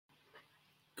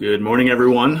Good morning,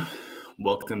 everyone.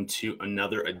 Welcome to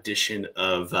another edition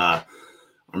of our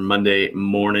Monday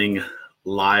morning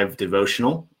live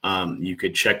devotional. You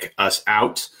could check us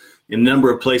out in a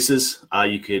number of places.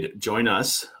 You could join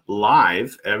us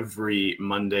live every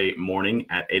Monday morning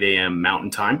at 8 a.m.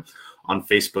 Mountain Time on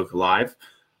Facebook Live,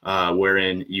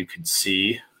 wherein you could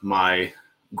see my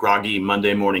groggy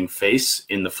Monday morning face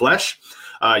in the flesh.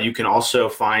 You can also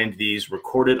find these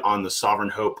recorded on the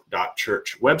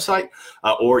sovereignhope.church website,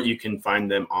 or you can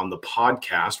find them on the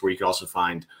podcast, where you can also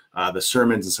find the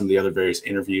sermons and some of the other various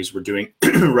interviews we're doing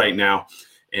right now.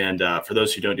 And for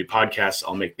those who don't do podcasts,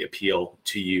 I'll make the appeal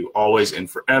to you always and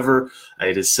forever.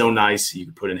 It is so nice. You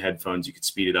can put in headphones, you can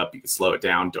speed it up, you can slow it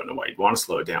down. Don't know why you'd want to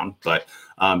slow it down, but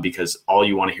because all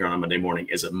you want to hear on a Monday morning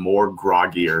is a more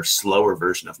groggier, slower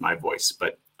version of my voice.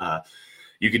 But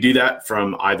you could do that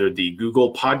from either the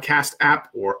Google Podcast app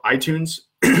or iTunes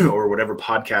or whatever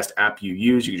podcast app you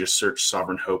use. You can just search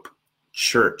Sovereign Hope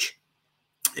Church.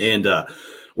 And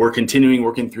we're continuing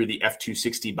working through the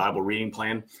F260 Bible reading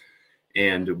plan.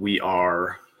 And we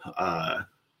are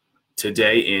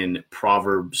today in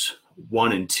Proverbs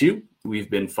 1 and 2.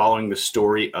 We've been following the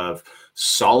story of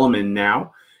Solomon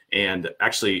now. And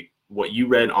actually, what you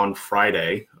read on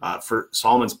Friday for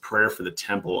Solomon's prayer for the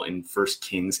temple in 1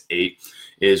 Kings 8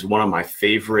 is one of my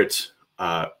favorite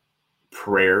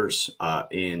prayers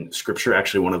in Scripture.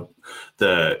 Actually, one of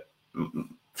the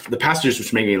passages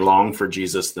which make me long for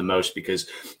Jesus the most, because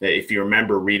if you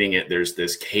remember reading it, there's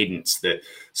this cadence that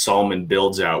Solomon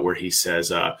builds out where he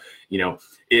says,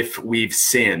 if we've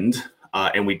sinned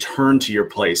and we turn to your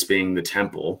place, being the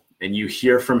temple, and you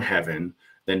hear from heaven,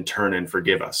 then turn and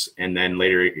forgive us. And then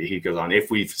later he goes on, if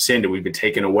we've sinned and we've been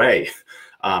taken away,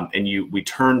 and we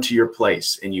turn to your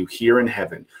place and you hear in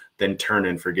heaven, then turn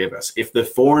and forgive us. If the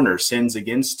foreigner sins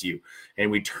against you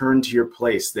and we turn to your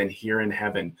place, then hear in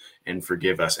heaven and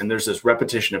forgive us. And there's this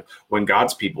repetition of when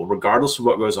God's people, regardless of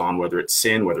what goes on, whether it's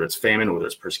sin, whether it's famine, whether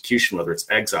it's persecution, whether it's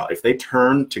exile, if they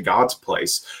turn to God's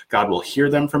place, God will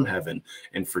hear them from heaven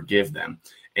and forgive them.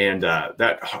 And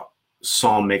that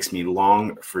psalm makes me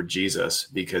long for Jesus,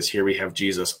 because here we have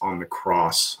Jesus on the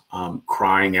cross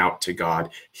crying out to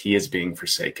God. He is being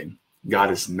forsaken.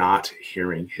 God is not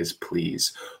hearing his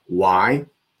pleas. Why?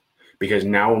 Because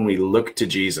now when we look to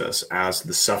Jesus as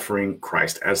the suffering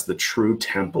Christ, as the true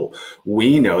temple,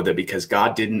 we know that because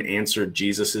God didn't answer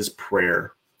Jesus's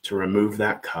prayer to remove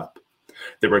that cup,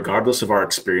 that regardless of our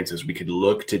experiences, we could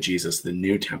look to Jesus, the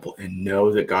new temple, and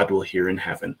know that God will hear in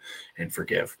heaven and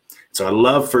forgive. So I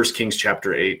love 1 Kings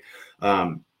chapter 8.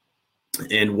 And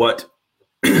what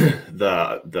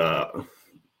the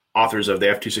authors of the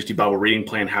F260 Bible reading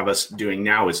plan have us doing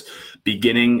now is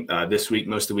beginning this week,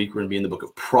 most of the week, we're going to be in the book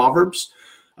of Proverbs,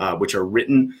 which are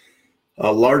written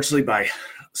largely by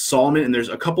Solomon. And there's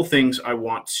a couple things I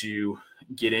want to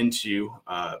get into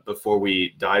before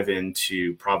we dive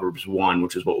into Proverbs 1,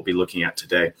 which is what we'll be looking at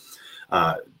today.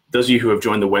 Those of you who have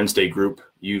joined the Wednesday group,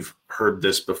 you've heard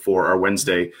this before, our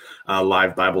Wednesday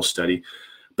live Bible study.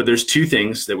 But there's two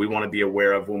things that we want to be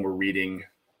aware of when we're reading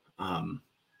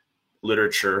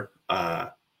literature,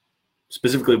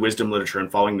 specifically wisdom literature,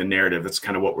 and following the narrative. That's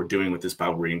kind of what we're doing with this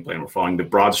Bible reading plan. We're following the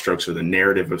broad strokes or the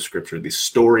narrative of Scripture, the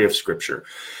story of Scripture.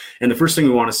 And the first thing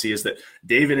we want to see is that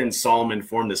David and Solomon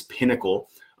form this pinnacle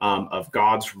of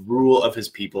God's rule of his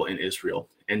people in Israel.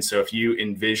 And so if you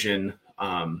envision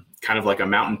kind of like a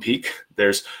mountain peak,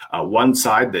 there's one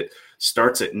side that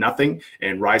starts at nothing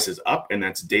and rises up, and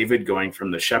that's David going from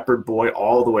the shepherd boy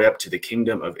all the way up to the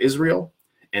kingdom of Israel.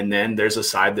 And then there's a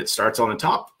side that starts on the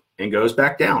top and goes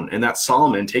back down, and that's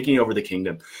Solomon taking over the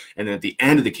kingdom. And then at the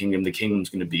end of the kingdom's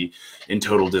going to be in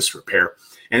total disrepair.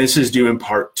 And this is due in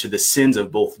part to the sins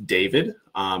of both David,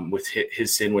 with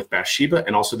his sin with Bathsheba,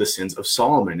 and also the sins of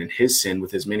Solomon and his sin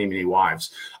with his many, many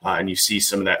wives. And you see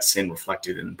some of that sin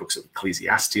reflected in the books of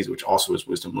Ecclesiastes, which also is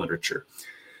wisdom literature.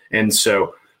 And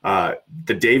so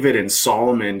the David and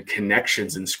Solomon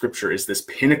connections in Scripture is this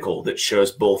pinnacle that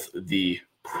shows both the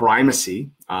primacy,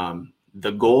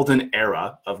 the golden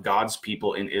era of God's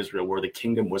people in Israel, where the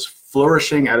kingdom was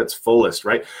flourishing at its fullest,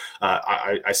 right?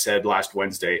 I said last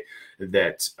Wednesday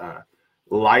that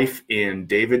life in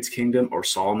David's kingdom or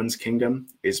Solomon's kingdom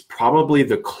is probably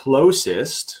the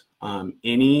closest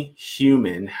any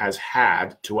human has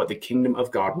had to what the kingdom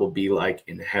of God will be like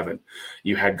in heaven.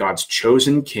 You had God's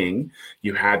chosen king.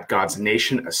 You had God's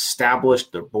nation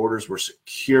established. The borders were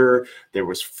secure. There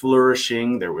was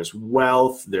flourishing. There was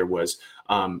wealth. There was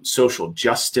social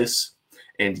justice.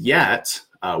 And yet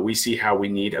we see how we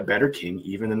need a better king,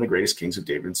 even than the greatest kings of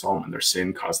David and Solomon. Their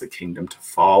sin caused the kingdom to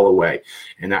fall away.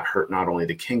 And that hurt not only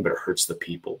the king, but it hurts the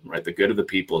people, right? The good of the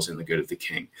people is in the good of the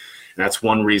king. And that's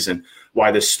one reason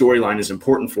why this storyline is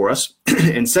important for us.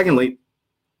 And secondly,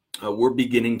 we're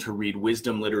beginning to read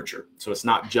wisdom literature. So it's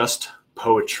not just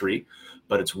poetry,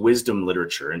 but it's wisdom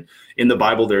literature. And in the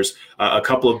Bible, there's a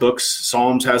couple of books.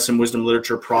 Psalms has some wisdom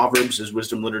literature. Proverbs is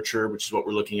wisdom literature, which is what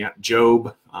we're looking at.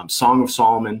 Job, Song of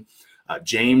Solomon,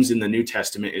 James in the New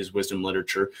Testament is wisdom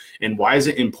literature. And why is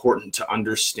it important to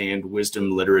understand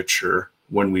wisdom literature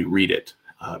when we read it?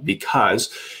 Because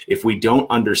if we don't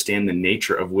understand the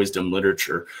nature of wisdom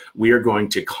literature, we are going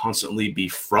to constantly be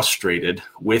frustrated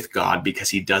with God because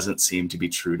he doesn't seem to be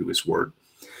true to his word.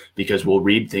 Because we'll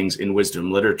read things in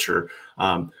wisdom literature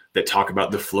that talk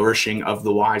about the flourishing of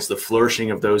the wise, the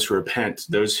flourishing of those who repent,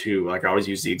 those who, like I always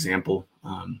use the example,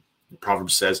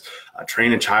 Proverbs says,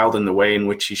 train a child in the way in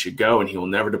which he should go and he will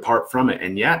never depart from it.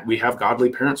 And yet we have godly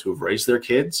parents who have raised their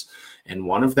kids, and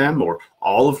one of them or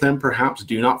all of them perhaps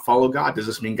do not follow God. Does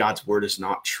this mean God's word is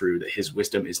not true, that his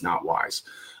wisdom is not wise?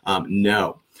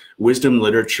 No. Wisdom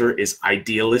literature is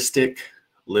idealistic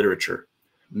literature.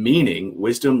 Meaning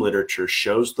wisdom literature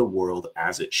shows the world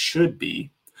as it should be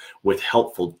with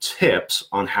helpful tips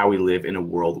on how we live in a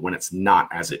world when it's not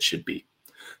as it should be.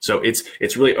 So it's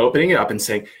really opening it up and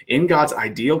saying, in God's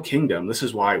ideal kingdom, this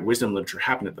is why wisdom literature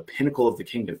happened at the pinnacle of the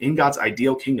kingdom. In God's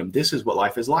ideal kingdom, this is what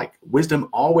life is like. Wisdom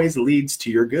always leads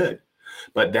to your good.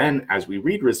 But then as we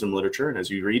read wisdom literature and as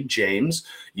you read James,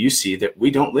 you see that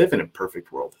we don't live in a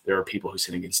perfect world. There are people who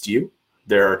sin against you.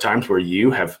 There are times where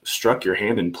you have struck your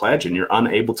hand in pledge and you're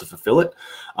unable to fulfill it,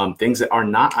 things that are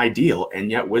not ideal. And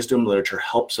yet wisdom literature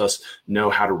helps us know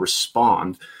how to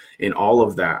respond in all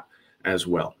of that as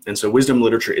well. And so wisdom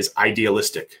literature is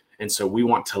idealistic. And so we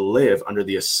want to live under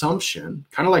the assumption,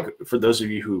 kind of like for those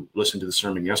of you who listened to the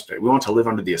sermon yesterday, we want to live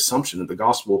under the assumption that the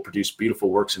gospel will produce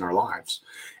beautiful works in our lives.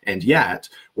 And yet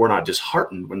we're not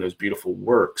disheartened when those beautiful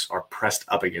works are pressed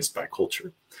up against by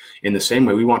culture. In the same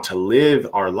way, we want to live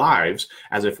our lives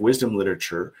as if wisdom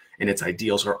literature and its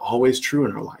ideals are always true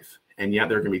in our life. And yet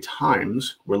there are going to be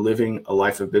times where living a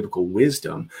life of biblical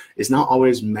wisdom is not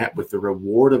always met with the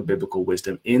reward of biblical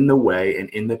wisdom in the way and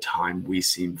in the time we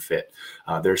seem fit.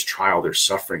 There's trial, there's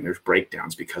suffering, there's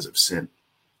breakdowns because of sin.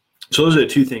 So those are the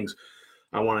two things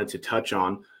I wanted to touch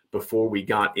on before we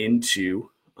got into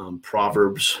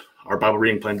Proverbs. Our Bible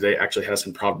reading plan today actually has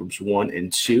in Proverbs 1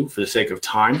 and 2. For the sake of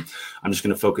time, I'm just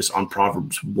going to focus on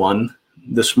Proverbs 1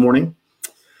 this morning.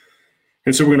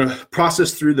 And so we're going to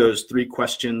process through those three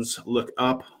questions. Look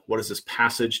up, what does this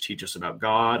passage teach us about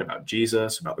God, about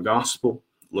Jesus, about the gospel?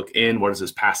 Look in, what does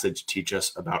this passage teach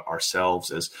us about ourselves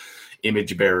as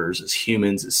image bearers, as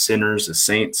humans, as sinners, as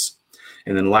saints?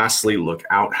 And then lastly, look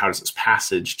out, how does this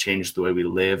passage change the way we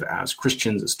live as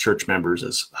Christians, as church members,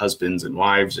 as husbands and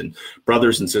wives and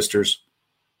brothers and sisters?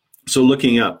 So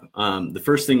looking up, the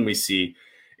first thing we see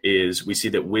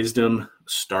that wisdom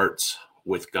starts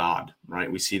with God,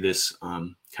 right? We see this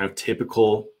kind of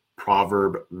typical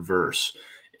proverb verse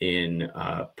in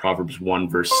Proverbs 1,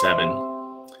 verse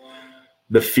 7.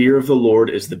 The fear of the Lord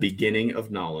is the beginning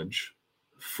of knowledge.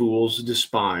 Fools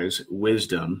despise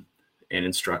wisdom and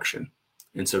instruction.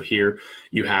 And so here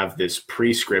you have this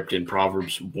prescript in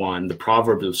Proverbs 1, the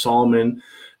Proverbs of Solomon,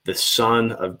 the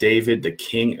son of David, the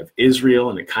king of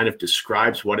Israel, and it kind of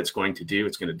describes what it's going to do.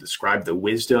 It's going to describe the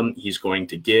wisdom he's going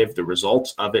to give, the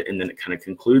results of it, and then it kind of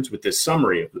concludes with this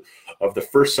summary of the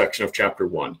first section of chapter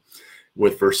 1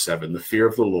 with verse 7. The fear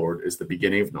of the Lord is the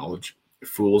beginning of knowledge.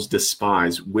 Fools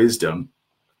despise wisdom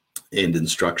and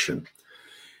instruction.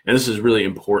 And this is really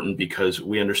important because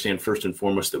we understand first and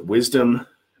foremost that wisdom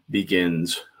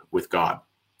begins with God.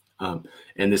 And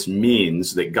this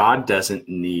means that God doesn't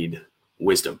need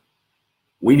wisdom.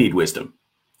 We need wisdom.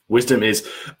 Wisdom is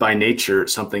by nature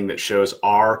something that shows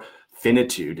our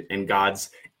finitude and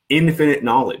God's infinite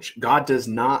knowledge. God does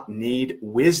not need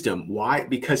wisdom. Why?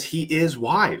 Because he is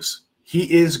wise.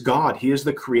 He is God. He is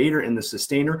the creator and the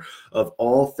sustainer of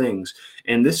all things.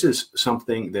 And this is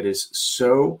something that is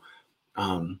so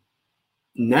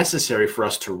necessary for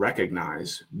us to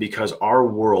recognize, because our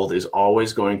world is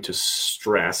always going to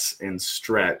stress and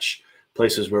stretch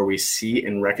places where we see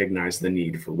and recognize the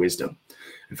need for wisdom.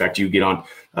 In fact, you get on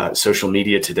social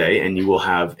media today and you will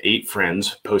have 8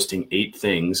 friends posting 8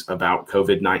 things about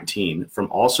COVID-19 from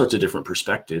all sorts of different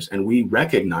perspectives. And we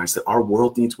recognize that our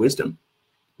world needs wisdom.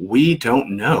 We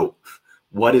don't know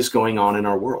what is going on in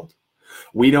our world.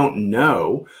 We don't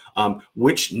know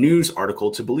which news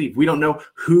article to believe. We don't know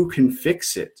who can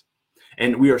fix it.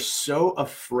 And we are so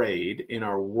afraid in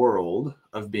our world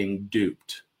of being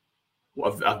duped.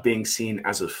 of being seen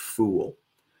as a fool.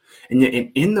 And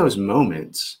yet in those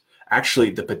moments, actually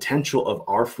the potential of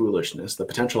our foolishness, the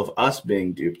potential of us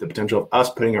being duped, the potential of us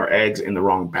putting our eggs in the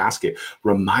wrong basket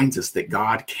reminds us that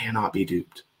God cannot be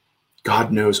duped.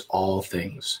 God knows all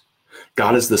things.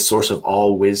 God is the source of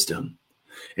all wisdom.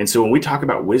 And so when we talk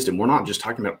about wisdom, we're not just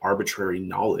talking about arbitrary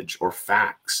knowledge or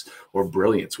facts or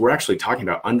brilliance. We're actually talking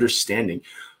about understanding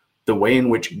the way in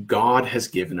which God has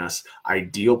given us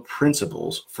ideal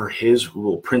principles for his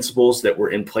rule, principles that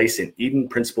were in place in Eden,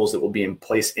 principles that will be in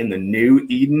place in the new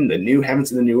Eden, the new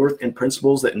heavens and the new earth, and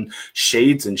principles that in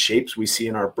shades and shapes we see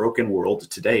in our broken world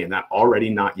today, and that already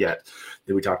not yet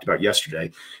that we talked about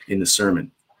yesterday in the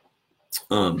sermon.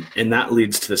 And that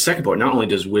leads to the second point. Not only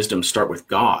does wisdom start with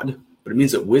God, but it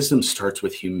means that wisdom starts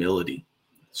with humility.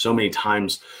 So many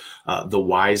times the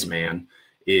wise man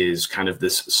is kind of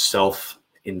this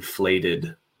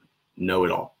self-inflated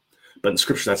know-it-all. But in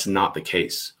Scripture, that's not the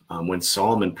case. When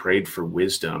Solomon prayed for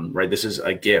wisdom, right, this is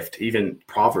a gift. Even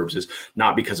Proverbs is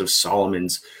not because of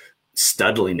Solomon's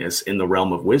studliness in the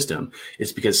realm of wisdom.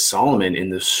 It's because Solomon, in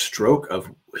the stroke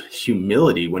of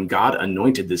humility, when God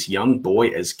anointed this young boy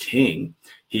as king,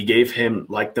 he gave him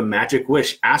like the magic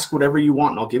wish, ask whatever you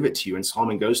want and I'll give it to you. And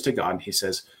Solomon goes to God and he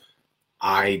says,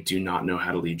 I do not know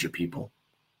how to lead your people.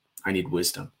 I need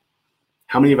wisdom.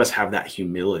 How many of us have that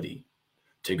humility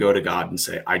to go to God and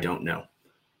say, I don't know,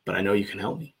 but I know you can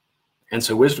help me. And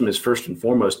so wisdom is first and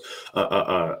foremost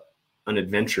an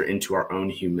adventure into our own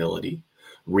humility,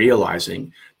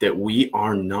 realizing that we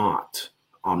are not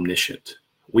omniscient.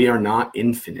 We are not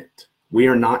infinite. We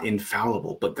are not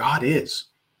infallible, but God is.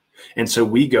 And so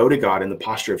we go to God in the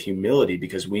posture of humility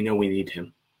because we know we need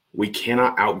him. We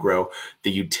cannot outgrow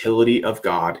the utility of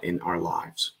God in our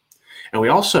lives. And we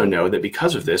also know that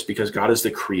because of this, because God is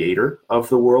the creator of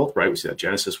the world, right? We see that in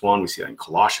Genesis 1, we see that in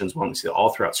Colossians 1, we see that all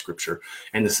throughout Scripture,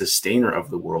 and the sustainer of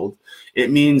the world,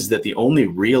 it means that the only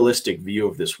realistic view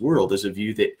of this world is a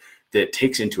view that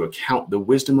takes into account the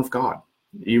wisdom of God.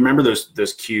 You remember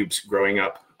those cubes growing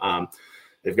up?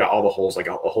 They've got all the holes, like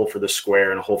a hole for the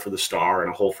square and a hole for the star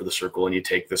and a hole for the circle. And you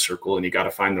take the circle and you got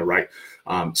to find the right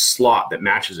slot that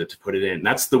matches it to put it in.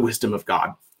 That's the wisdom of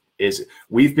God. Is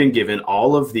we've been given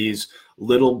all of these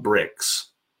little bricks,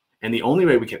 and the only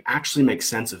way we can actually make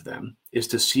sense of them is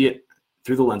to see it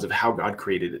through the lens of how God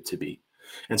created it to be.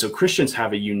 And so Christians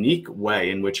have a unique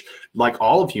way in which, like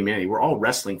all of humanity, we're all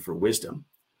wrestling for wisdom.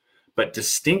 But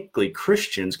distinctly,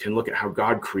 Christians can look at how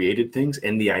God created things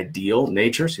and the ideal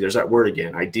nature. See, there's that word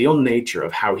again, ideal nature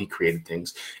of how he created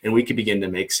things. And we can begin to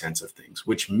make sense of things,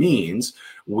 which means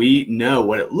we know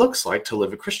what it looks like to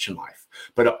live a Christian life.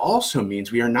 But it also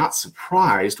means we are not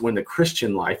surprised when the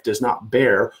Christian life does not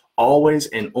bear always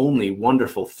and only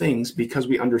wonderful things, because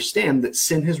we understand that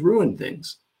sin has ruined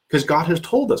things. Because God has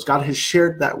told us, God has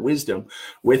shared that wisdom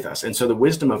with us. And so the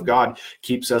wisdom of God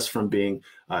keeps us from being,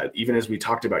 even as we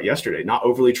talked about yesterday, not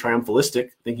overly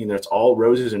triumphalistic, thinking that it's all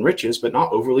roses and riches, but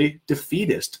not overly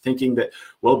defeatist, thinking that,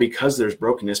 well, because there's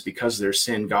brokenness, because there's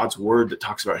sin, God's word that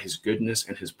talks about his goodness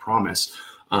and his promise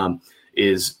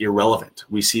is irrelevant.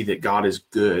 We see that God is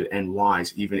good and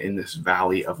wise, even in this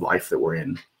valley of life that we're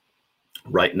in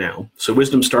right now. So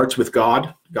wisdom starts with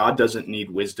God. God doesn't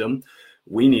need wisdom.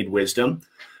 We need wisdom.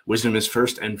 Wisdom is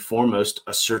first and foremost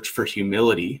a search for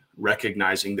humility,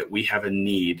 recognizing that we have a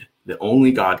need that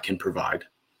only God can provide.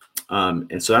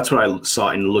 And so that's what I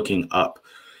saw in looking up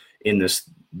in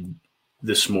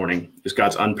this morning, is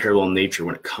God's unparalleled nature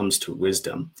when it comes to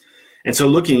wisdom. And so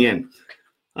looking in,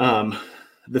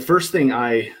 the first thing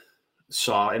I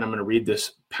saw, and I'm going to read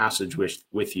this passage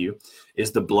with you,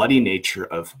 is the bloody nature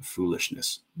of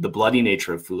foolishness. The bloody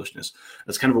nature of foolishness.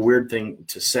 That's kind of a weird thing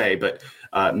to say, but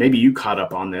maybe you caught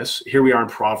up on this. Here we are in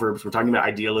Proverbs. We're talking about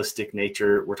idealistic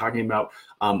nature. We're talking about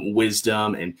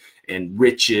wisdom and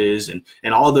riches and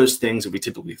all of those things that we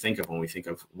typically think of when we think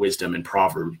of wisdom in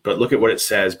Proverbs. But look at what it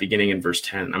says beginning in verse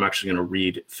 10. I'm actually going to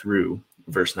read through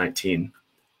verse 19.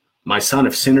 My son,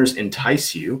 if sinners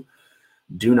entice you,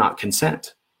 do not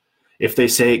consent. If they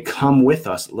say, come with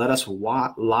us, let us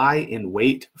lie in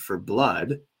wait for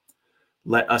blood.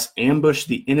 Let us ambush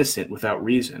the innocent without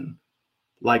reason.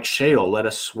 Like Sheol, let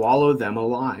us swallow them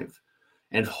alive,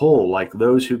 and whole like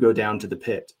those who go down to the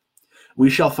pit. We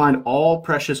shall find all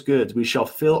precious goods. We shall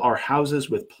fill our houses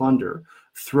with plunder.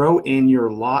 Throw in your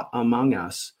lot among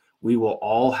us. We will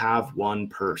all have one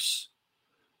purse.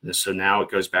 So now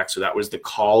it goes back. So that was the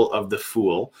call of the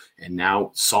fool. And now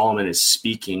Solomon is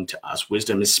speaking to us.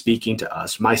 Wisdom is speaking to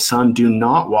us. My son, do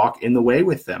not walk in the way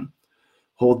with them.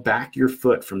 Hold back your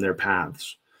foot from their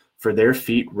paths, for their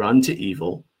feet run to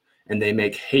evil, and they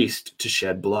make haste to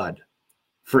shed blood.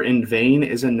 For in vain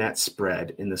is a net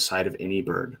spread in the sight of any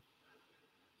bird.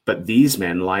 But these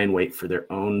men lie in wait for their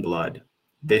own blood.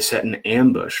 They set an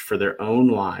ambush for their own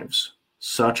lives.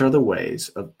 Such are the ways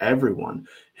of everyone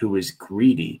who is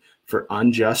greedy for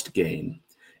unjust gain.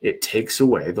 It takes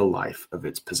away the life of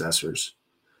its possessors.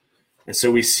 And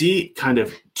so we see kind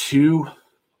of two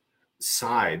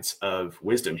sides of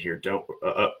wisdom here,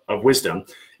 of wisdom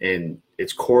and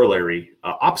its corollary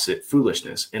opposite,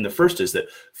 foolishness. And the first is that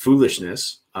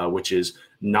foolishness, which is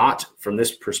not from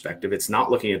this perspective, it's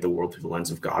not looking at the world through the lens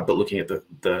of God, but looking at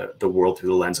the world through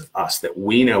the lens of us, that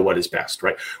we know what is best,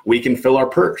 right? We can fill our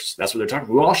purse. That's what they're talking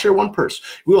about. We'll all share one purse.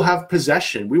 We will have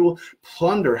possession. We will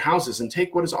plunder houses and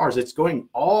take what is ours. It's going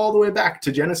all the way back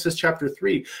to Genesis chapter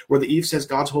 3, where the Eve says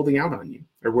God's holding out on you,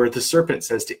 or where the serpent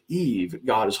says to Eve,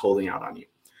 God is holding out on you.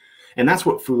 And that's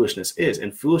what foolishness is.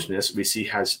 And foolishness, we see,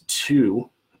 has two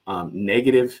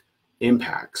negative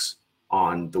impacts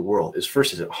on the world.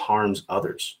 First is it harms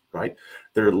others, right?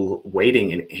 They're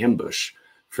waiting in ambush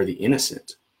for the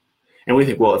innocent. And we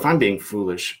think, well, if I'm being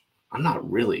foolish, I'm not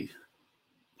really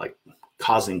like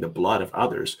causing the blood of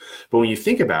others. But when you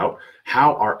think about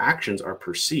how our actions are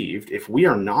perceived, if we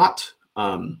are not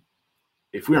living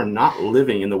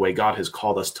in the way God has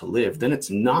called us to live, then it's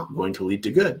not going to lead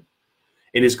to good.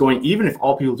 It is going, even if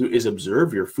all people do is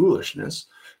observe your foolishness.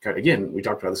 Again, we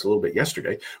talked about this a little bit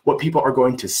yesterday. What people are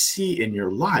going to see in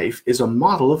your life is a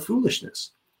model of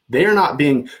foolishness. They are not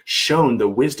being shown the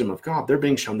wisdom of God. They're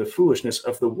being shown the foolishness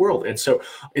of the world. And so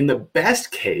in the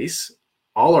best case,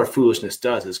 all our foolishness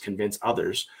does is convince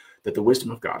others that the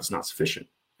wisdom of God is not sufficient.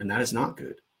 And that is not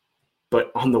good.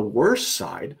 But on the worst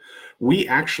side, we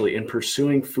actually, in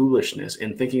pursuing foolishness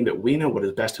and thinking that we know what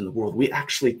is best in the world, we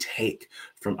actually take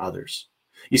from others.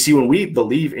 You see, when we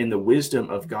believe in the wisdom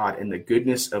of God and the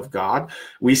goodness of God,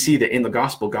 we see that in the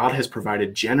gospel, God has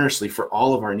provided generously for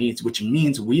all of our needs, which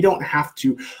means we don't have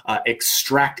to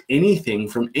extract anything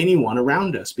from anyone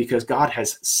around us because God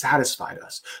has satisfied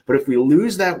us. But if we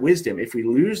lose that wisdom, if we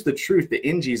lose the truth that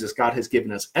in Jesus God has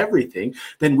given us everything,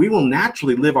 then we will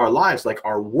naturally live our lives like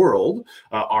our world,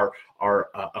 our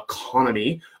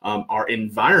economy, our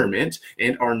environment,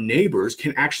 and our neighbors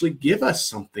can actually give us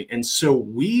something. And so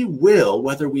we will,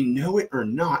 whether we know it or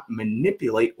not,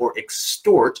 manipulate or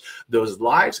extort those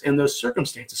lives and those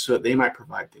circumstances so that they might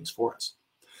provide things for us.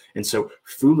 And so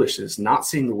foolishness, not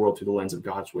seeing the world through the lens of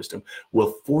God's wisdom,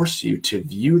 will force you to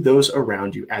view those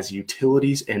around you as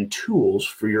utilities and tools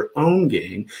for your own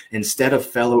gain instead of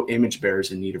fellow image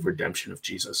bearers in need of redemption of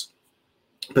Jesus.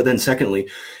 But then secondly,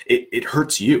 it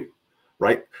hurts you.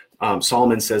 Right?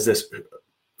 Solomon says this,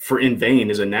 for in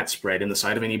vain is a net spread in the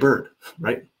sight of any bird,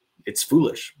 right? It's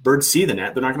foolish. Birds see the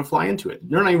net. They're not going to fly into it.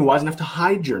 They're not even wise enough to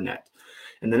hide your net.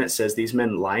 And then it says these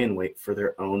men lie in wait for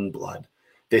their own blood.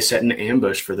 They set an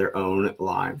ambush for their own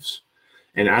lives.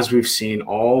 And as we've seen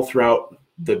all throughout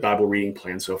the Bible reading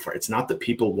plan so far, it's not that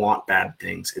people want bad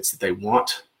things. It's that they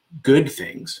want good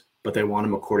things, but they want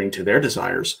them according to their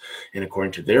desires and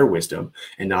according to their wisdom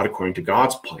and not according to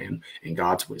God's plan and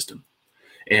God's wisdom.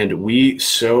 And we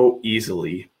so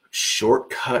easily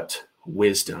shortcut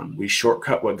wisdom. We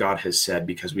shortcut what God has said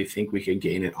because we think we can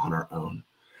gain it on our own.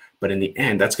 But in the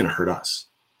end, that's going to hurt us.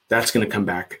 That's going to come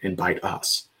back and bite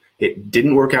us. It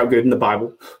didn't work out good in the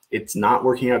Bible. It's not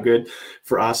working out good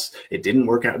for us. It didn't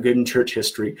work out good in church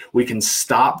history. We can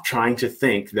stop trying to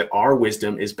think that our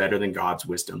wisdom is better than God's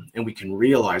wisdom. And we can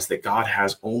realize that God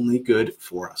has only good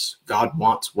for us. God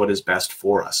wants what is best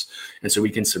for us. And so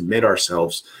we can submit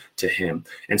ourselves to him.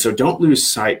 And so don't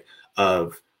lose sight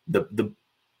of the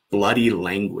bloody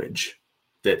language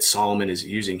that Solomon is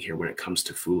using here when it comes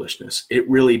to foolishness. It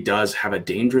really does have a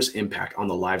dangerous impact on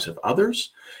the lives of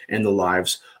others and the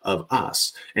lives of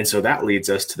us. And so that leads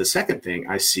us to the second thing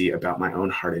I see about my own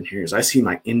heart in here is I see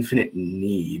my infinite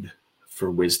need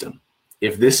for wisdom.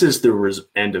 If this is the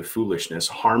end of foolishness,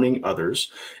 harming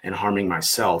others and harming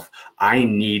myself, I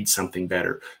need something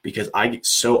better because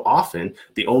so often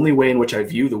the only way in which I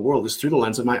view the world is through the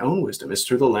lens of my own wisdom. It's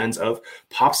through the lens of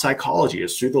pop psychology.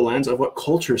 It's through the lens of what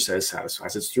culture says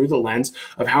satisfies. It's through the lens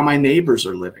of how my neighbors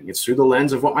are living. It's through the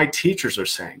lens of what my teachers are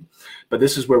saying. But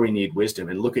this is where we need wisdom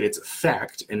and look at its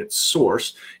effect and its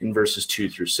source in verses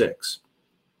 2-6.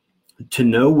 To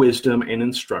know wisdom and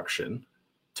instruction,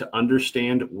 to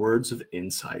understand words of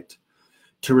insight,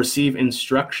 to receive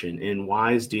instruction in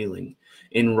wise dealing,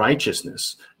 in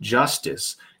righteousness,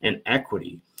 justice, and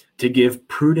equity, to give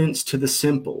prudence to the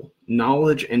simple,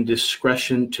 knowledge and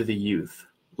discretion to the youth.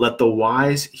 Let the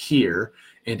wise hear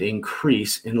and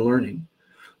increase in learning.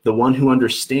 The one who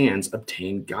understands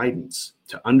obtain guidance,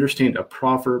 to understand a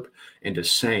proverb and a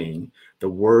saying, the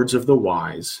words of the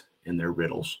wise and their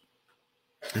riddles.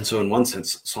 And so in one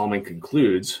sense, Solomon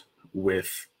concludes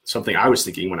with something I was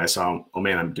thinking when I saw, oh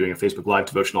man, I'm doing a Facebook Live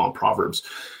devotional on Proverbs,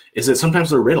 is that sometimes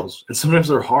they're riddles and sometimes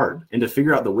they're hard, and to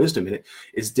figure out the wisdom in it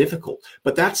is difficult.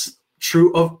 But that's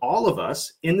true of all of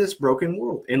us in this broken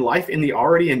world, in life, in the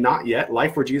already and not yet,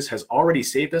 life where Jesus has already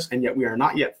saved us, and yet we are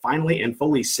not yet finally and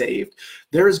fully saved.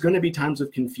 There is going to be times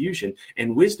of confusion,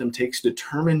 and wisdom takes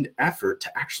determined effort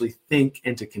to actually think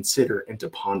and to consider and to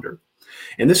ponder.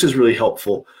 And this is really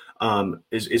helpful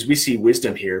as we see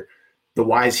wisdom here. The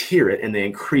wise hear it and they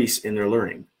increase in their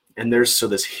learning. And there's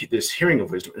this hearing of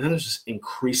wisdom, and then there's just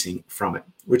increasing from it,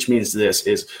 which means this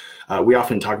is we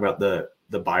often talk about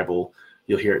the Bible.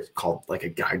 You'll hear it called like a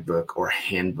guidebook or a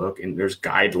handbook, and there's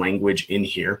guide language in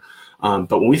here.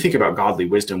 But when we think about godly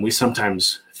wisdom, we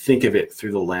sometimes think of it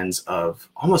through the lens of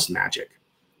almost magic.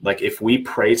 Like if we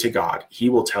pray to God, he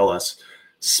will tell us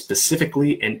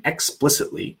specifically and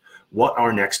explicitly what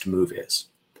our next move is.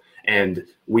 And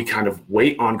we kind of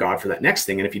wait on God for that next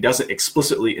thing. And if he doesn't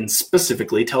explicitly and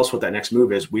specifically tell us what that next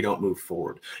move is, we don't move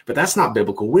forward. But that's not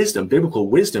biblical wisdom. Biblical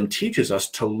wisdom teaches us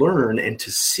to learn and to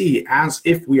see as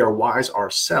if we are wise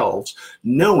ourselves,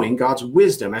 knowing God's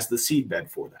wisdom as the seedbed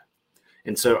for that.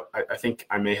 And so I think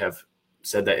I may have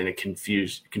said that in a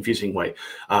confusing way.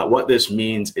 What this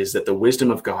means is that the wisdom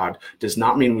of God does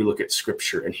not mean we look at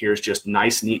scripture and here's just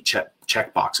nice, neat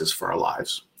check boxes for our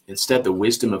lives. Instead, the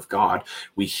wisdom of God,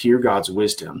 we hear God's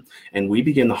wisdom, and we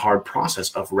begin the hard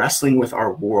process of wrestling with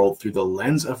our world through the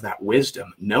lens of that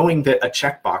wisdom, knowing that a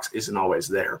checkbox isn't always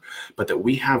there, but that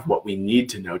we have what we need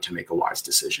to know to make a wise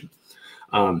decision.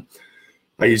 I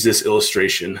use this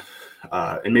illustration,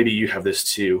 and maybe you have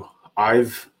this too.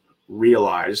 I've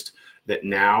realized that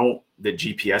now that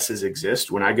GPSs exist,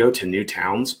 when I go to new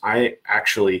towns, I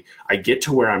get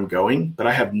to where I'm going, but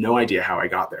I have no idea how I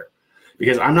got there.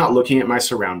 Because I'm not looking at my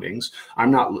surroundings. I'm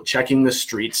not checking the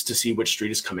streets to see which street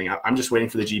is coming up. I'm just waiting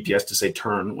for the GPS to say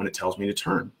turn when it tells me to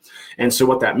turn. And so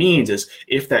what that means is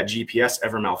if that GPS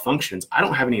ever malfunctions, I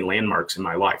don't have any landmarks in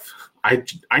my life. I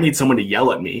need someone to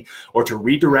yell at me or to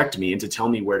redirect me and to tell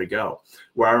me where to go.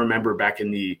 Where I remember back in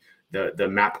the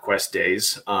MapQuest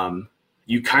days,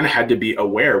 you kind of had to be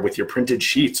aware with your printed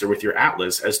sheets or with your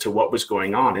atlas as to what was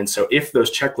going on. And so if those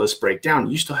checklists break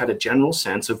down, you still had a general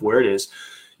sense of where it is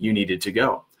you needed to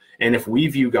go. And if we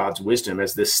view God's wisdom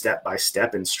as this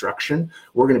step-by-step instruction,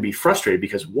 we're going to be frustrated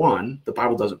because one, the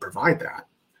Bible doesn't provide that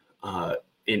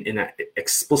in that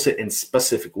explicit and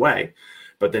specific way.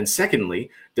 But then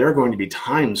secondly, there are going to be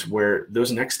times where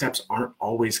those next steps aren't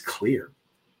always clear.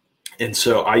 And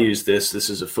so I use this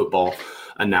is a football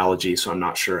analogy, so I'm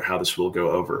not sure how this will go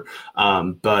over.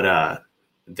 But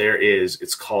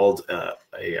it's called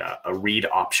a read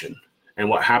option. And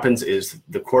what happens is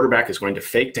the quarterback is going to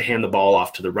fake to hand the ball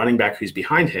off to the running back who's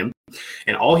behind him.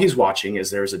 And all he's watching is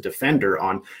there's a defender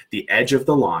on the edge of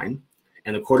the line.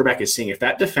 And the quarterback is seeing if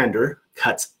that defender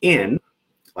cuts in,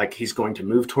 like he's going to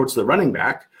move towards the running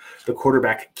back, the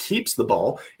quarterback keeps the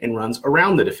ball and runs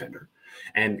around the defender.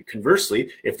 And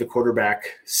conversely, if the quarterback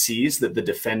sees that the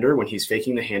defender, when he's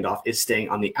faking the handoff, is staying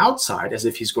on the outside as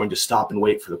if he's going to stop and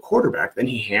wait for the quarterback, then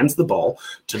he hands the ball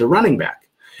to the running back.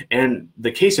 And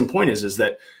the case in point is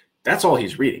that that's all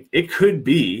he's reading. It could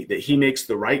be that he makes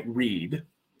the right read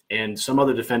and some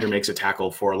other defender makes a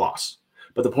tackle for a loss.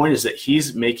 But the point is that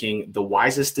he's making the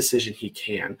wisest decision he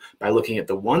can by looking at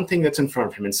the one thing that's in front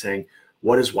of him and saying,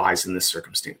 what is wise in this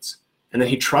circumstance? And then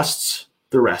he trusts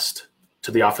the rest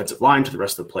to the offensive line, to the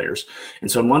rest of the players.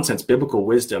 And so in one sense, biblical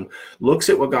wisdom looks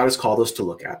at what God has called us to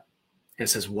look at and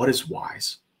says, what is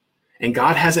wise? And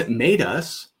God hasn't made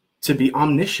us to be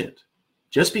omniscient.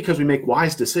 Just because we make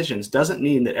wise decisions doesn't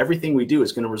mean that everything we do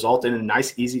is going to result in a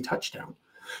nice, easy touchdown.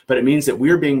 But it means that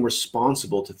we're being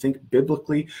responsible to think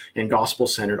biblically and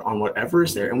gospel-centered on whatever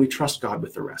is there, and we trust God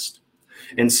with the rest.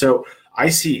 And so I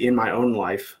see in my own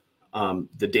life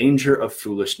the danger of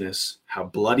foolishness, how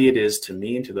bloody it is to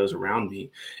me and to those around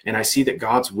me. And I see that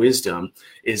God's wisdom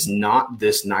is not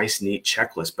this nice, neat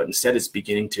checklist, but instead it's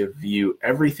beginning to view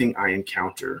everything I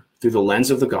encounter through the lens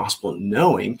of the gospel,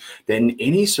 knowing that in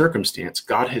any circumstance,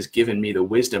 God has given me the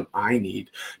wisdom I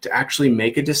need to actually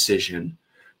make a decision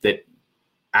that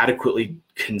adequately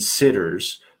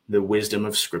considers the wisdom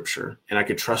of Scripture, and I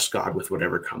could trust God with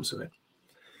whatever comes of it.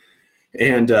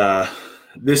 And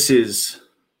this is,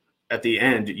 at the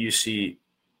end, you see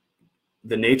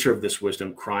the nature of this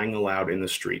wisdom crying aloud in the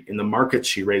street. In the markets,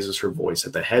 she raises her voice.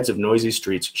 At the heads of noisy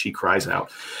streets, she cries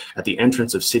out. At the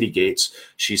entrance of city gates,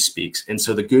 she speaks. And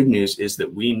so the good news is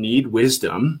that we need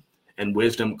wisdom, and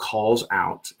wisdom calls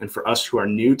out. And for us who are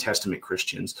New Testament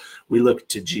Christians, we look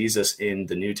to Jesus in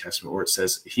the New Testament where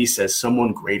he says,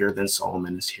 someone greater than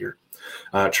Solomon is here.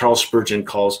 Charles Spurgeon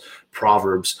calls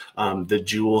Proverbs the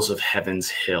jewels of heaven's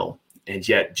hill. And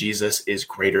yet Jesus is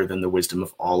greater than the wisdom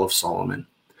of all of Solomon.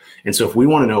 And so if we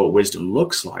want to know what wisdom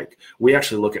looks like, we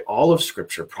actually look at all of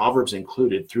Scripture, Proverbs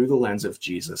included, through the lens of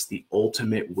Jesus, the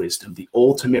ultimate wisdom, the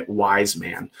ultimate wise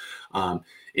man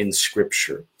in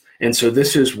Scripture. And so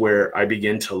this is where I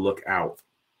begin to look out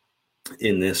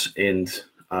in this, and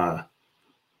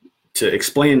to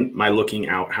explain my looking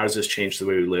out, how does this change the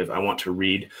way we live? I want to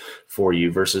read for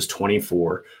you verses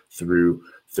 24 through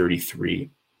 33.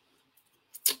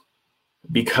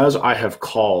 Because I have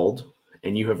called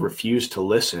and you have refused to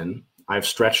listen, I have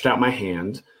stretched out my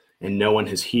hand and no one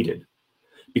has heeded.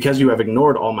 Because you have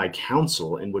ignored all my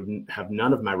counsel and would have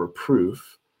none of my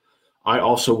reproof, I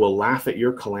also will laugh at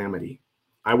your calamity.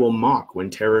 I will mock when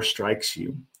terror strikes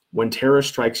you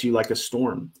like a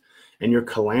storm, and your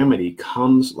calamity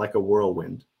comes like a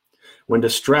whirlwind. When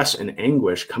distress and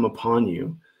anguish come upon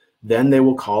you, then they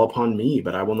will call upon me,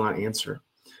 but I will not answer.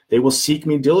 They will seek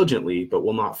me diligently, but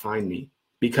will not find me,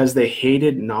 because they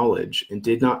hated knowledge and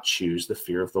did not choose the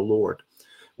fear of the Lord,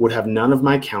 would have none of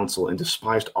my counsel and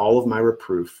despised all of my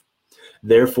reproof.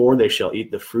 Therefore they shall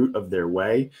eat the fruit of their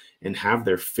way and have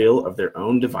their fill of their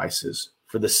own devices.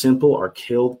 For the simple are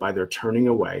killed by their turning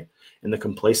away, and the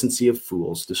complacency of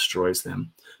fools destroys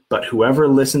them. But whoever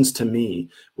listens to me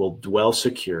will dwell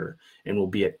secure and will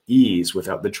be at ease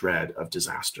without the dread of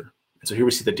disaster. And so here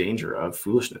we see the danger of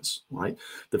foolishness, right?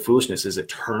 The foolishness is it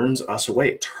turns us away.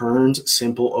 It turns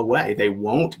simple away. They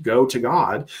won't go to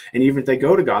God. And even if they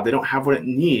go to God, they don't have what it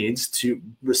needs to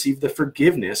receive the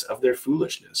forgiveness of their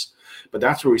foolishness. But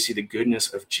that's where we see the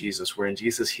goodness of Jesus, where in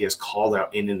Jesus, he has called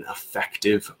out in an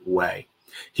effective way.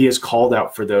 He has called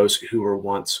out for those who were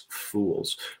once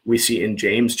fools. We see in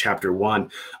James chapter 1,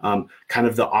 kind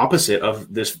of the opposite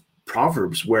of this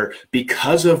Proverbs, where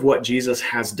because of what Jesus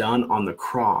has done on the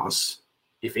cross,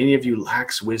 if any of you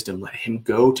lacks wisdom, let him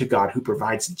go to God, who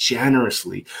provides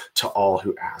generously to all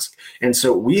who ask. And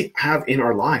so we have in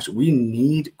our lives, we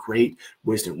need great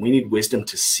wisdom. We need wisdom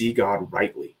to see God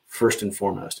rightly, first and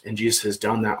foremost. And Jesus has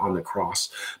done that on the cross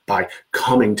by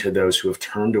coming to those who have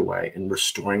turned away and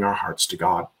restoring our hearts to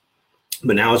God.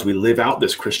 But now as we live out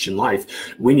this Christian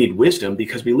life, we need wisdom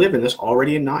because we live in this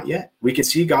already and not yet. We can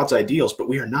see God's ideals, but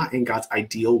we are not in God's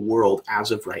ideal world as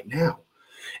of right now.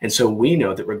 And so we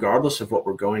know that regardless of what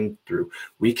we're going through,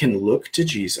 we can look to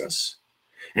Jesus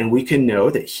and we can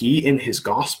know that he, in his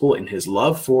gospel, in his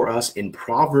love for us, in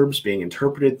Proverbs being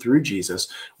interpreted through Jesus,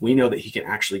 we know that he can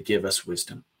actually give us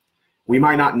wisdom. We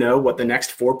might not know what the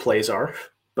next 4 plays are,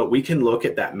 but we can look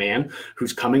at that man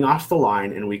who's coming off the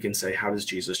line and we can say, how does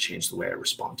Jesus change the way I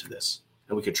respond to this?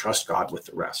 And we can trust God with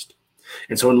the rest.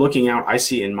 And so in looking out, I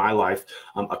see in my life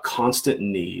a constant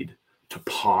need to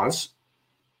pause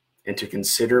and to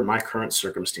consider my current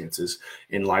circumstances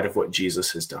in light of what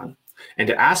Jesus has done. And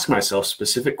to ask myself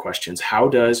specific questions. How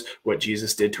does what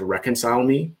Jesus did to reconcile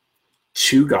me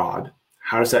to God,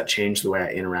 how does that change the way I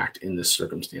interact in this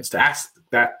circumstance? To ask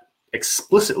that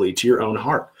explicitly to your own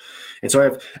heart. And so I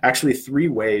have actually 3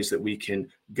 ways that we can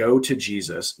go to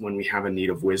Jesus when we have a need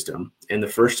of wisdom. And the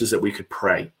first is that we could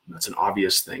pray. That's an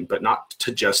obvious thing, but not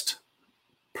to just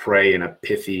pray in a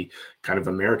pithy kind of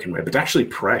American way, but to actually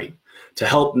pray, to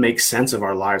help make sense of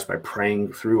our lives by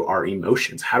praying through our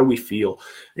emotions. How do we feel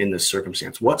in this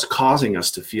circumstance? What's causing us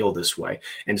to feel this way?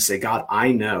 And to say, God,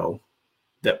 I know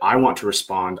that I want to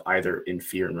respond either in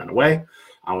fear and run away.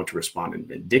 I want to respond in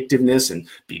vindictiveness and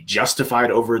be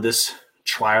justified over this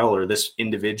trial or this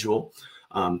individual.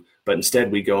 But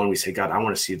instead we go and we say, God, I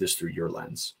want to see this through your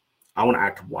lens. I want to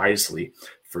act wisely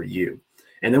for you.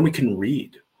 And then we can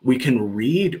read. We can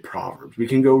read Proverbs. We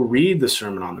can go read the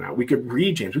Sermon on the Mount. We could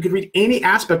read James. We could read any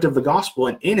aspect of the gospel.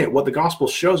 And in it, what the gospel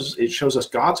shows us, it shows us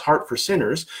God's heart for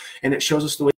sinners. And it shows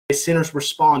us the way sinners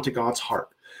respond to God's heart.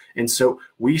 And so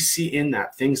we see in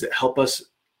that things that help us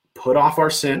put off our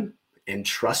sin and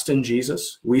trust in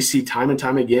Jesus. We see time and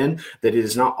time again that it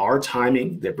is not our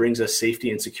timing that brings us safety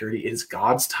and security. It is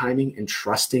God's timing and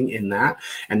trusting in that.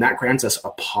 And that grants us a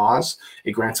pause.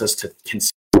 It grants us to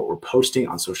consider what we're posting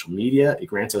on social media. It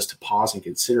grants us to pause and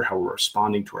consider how we're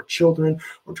responding to our children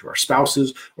or to our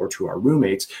spouses or to our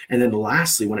roommates. And then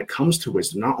lastly, when it comes to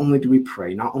wisdom, not only do we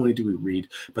pray, not only do we read,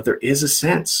 but there is a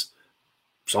sense.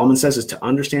 Solomon says is to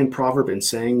understand proverb and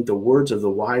saying the words of the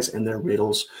wise and their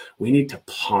riddles, we need to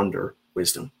ponder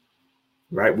wisdom,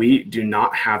 right? We do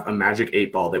not have a magic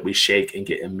 8 ball that we shake and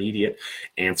get immediate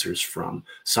answers from.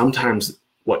 Sometimes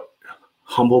what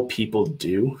humble people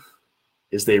do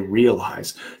is they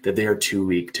realize that they are too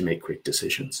weak to make quick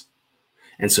decisions.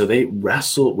 And so they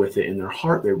wrestle with it in their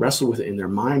heart. They wrestle with it in their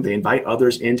mind. They invite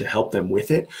others in to help them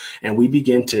with it. And we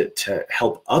begin to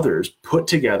help others put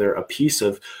together a piece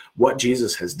of what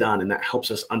Jesus has done. And that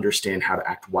helps us understand how to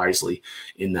act wisely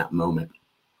in that moment.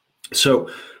 So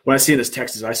when I see in this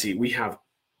text, as I see, we have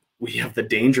the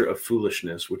danger of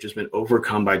foolishness, which has been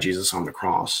overcome by Jesus on the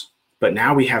cross. But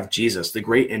now we have Jesus, the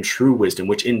great and true wisdom,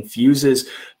 which infuses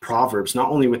Proverbs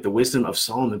not only with the wisdom of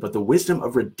Solomon, but the wisdom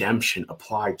of redemption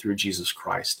applied through Jesus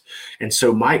Christ. And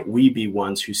so might we be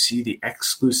ones who see the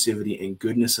exclusivity and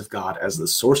goodness of God as the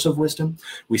source of wisdom.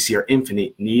 We see our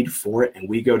infinite need for it, and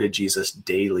we go to Jesus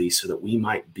daily so that we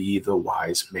might be the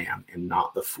wise man and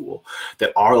not the fool.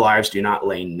 That our lives do not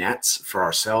lay nets for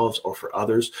ourselves or for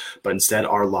others, but instead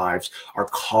our lives are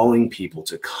calling people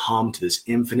to come to this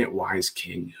infinite wise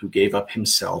King who gave up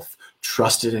himself,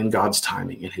 trusted in God's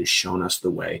timing, and has shown us the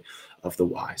way of the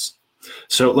wise.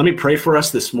 So let me pray for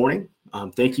us this morning.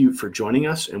 Thank you for joining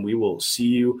us, and we will see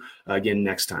you again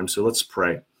next time. So let's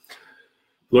pray.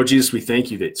 Lord Jesus, we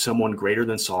thank you that someone greater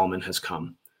than Solomon has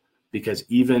come, because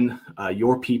even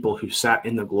your people who sat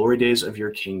in the glory days of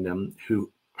your kingdom,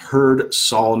 who heard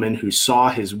Solomon, who saw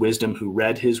his wisdom, who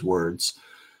read his words,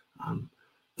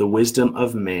 the wisdom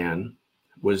of man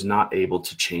was not able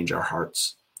to change our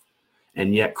hearts.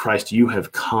 And yet, Christ, you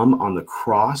have come on the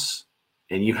cross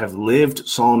and you have lived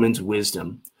Solomon's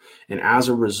wisdom. And as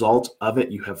a result of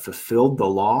it, you have fulfilled the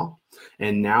law.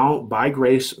 And now, by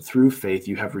grace through faith,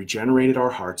 you have regenerated our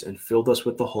hearts and filled us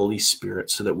with the Holy Spirit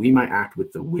so that we might act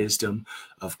with the wisdom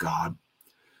of God.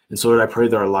 And so, Lord, I pray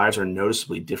that our lives are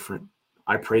noticeably different.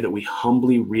 I pray that we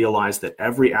humbly realize that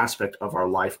every aspect of our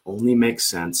life only makes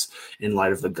sense in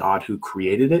light of the God who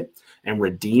created it and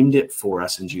redeemed it for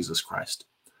us in Jesus Christ.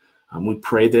 We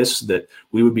pray this, that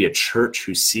we would be a church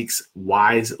who seeks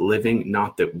wise living,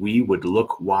 not that we would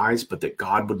look wise, but that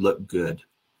God would look good.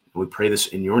 And we pray this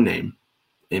in your name.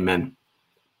 Amen.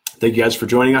 Thank you guys for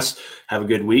joining us. Have a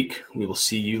good week. We will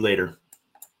see you later.